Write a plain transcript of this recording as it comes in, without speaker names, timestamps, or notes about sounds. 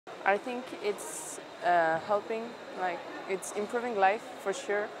I think it's helping, like it's improving life for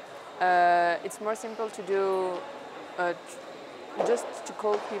sure. It's more simple to do just to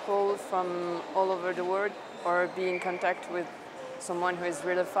call people from all over the world or be in contact with someone who is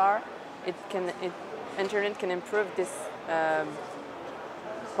really far. Internet can improve this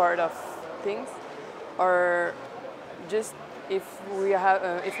part of things, or just if we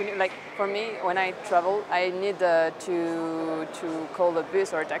like for me when I travel I need to call a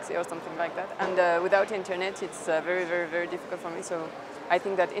bus or a taxi or something like that, and without internet it's very difficult for me. So I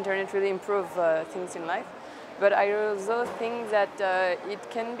think that internet really improve things in life, but I also think that it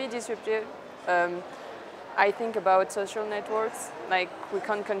can be disruptive. I think about social networks, like we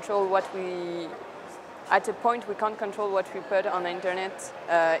can't control what we at a point we can't control what we put on the internet,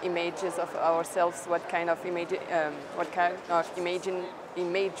 images of ourselves, what kind of image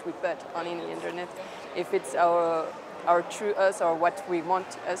we put on the internet, if it's our true us or what we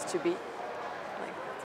want us to be.